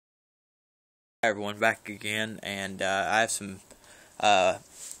Hi everyone, back again, and I have some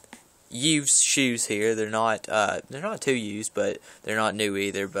used shoes here. They're not too used, but they're not new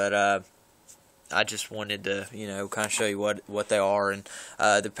either. But I just wanted to, kind of show you what they are. And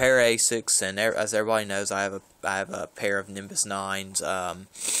the pair of Asics, and as everybody knows, I have a pair of Nimbus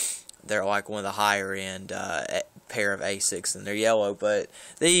 9s. They're like one of the higher end pair of Asics, and they're yellow. But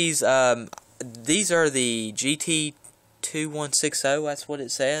these are the GT 2160, that's what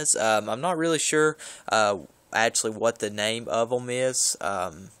it says. I'm not really sure actually what the name of them is,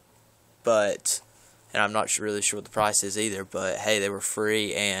 and I'm not really sure what the price is either, but hey, they were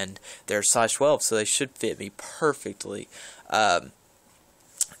free, and they're size 12, so they should fit me perfectly.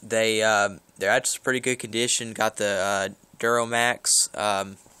 They're actually pretty good condition, got the Duramax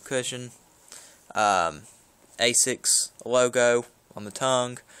cushion, Asics logo on the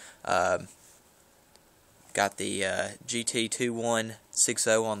tongue, got the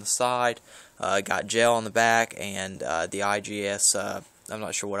GT2160 on the side, got gel on the back, and the IGS, I'm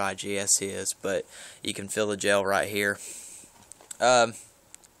not sure what IGS is, but you can feel the gel right here.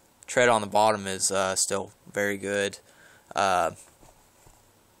 Tread on the bottom is still very good.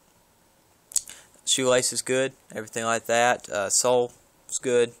 Shoelace is good, everything like that. Sole is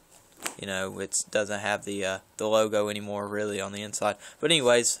good. It doesn't have the logo anymore really on the inside. But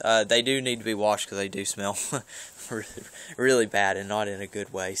anyways, they do need to be washed because they do smell really bad and not in a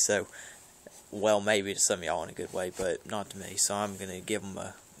good way. So, well, maybe to some of y'all in a good way, but not to me. So I'm gonna give them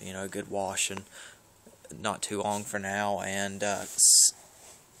a a good wash, and not too long for now, and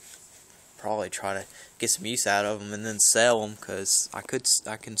probably try to get some use out of them and then sell them, because I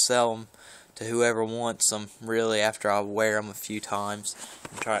can sell them to whoever wants them, really, after I wear them a few times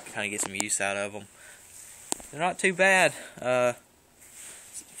and try to kind of get some use out of them. They're not too bad.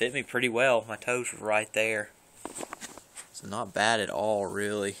 Fit me pretty well. My toes were right there, so not bad at all,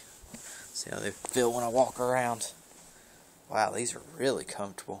 really. See how they feel when I walk around. Wow, these are really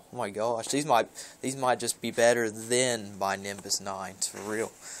comfortable. Oh my gosh, these might just be better than my Nimbus 9s, for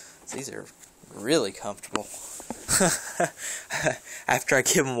real. These are really comfortable. After I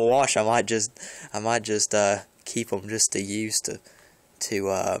give them a wash, I might just keep them just to use to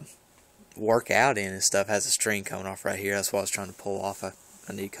work out in and stuff. Has a string coming off right here. That's what I was trying to pull off. I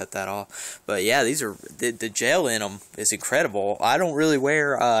need to cut that off. But yeah, these are the gel in them is incredible. I don't really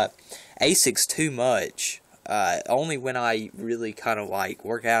wear Asics too much. Only when I really kind of like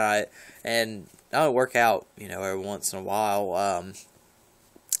work out, and I'll work out every once in a while.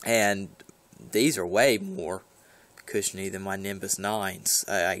 And these are way more cushiony than my Nimbus 9s.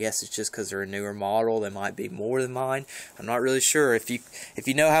 I guess it's just because they're a newer model. They might be more than mine. I'm not really sure. If you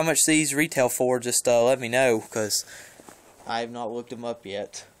know how much these retail for, just let me know, because I have not looked them up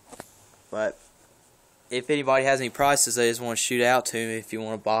yet. But if anybody has any prices they just want to shoot out to me, if you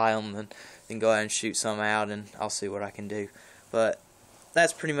want to buy them, then go ahead and shoot some out, and I'll see what I can do. But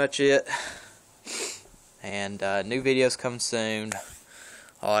that's pretty much it. And new videos coming soon.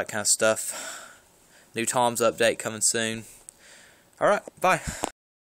 All that kind of stuff. New Tom's update coming soon. Alright, bye.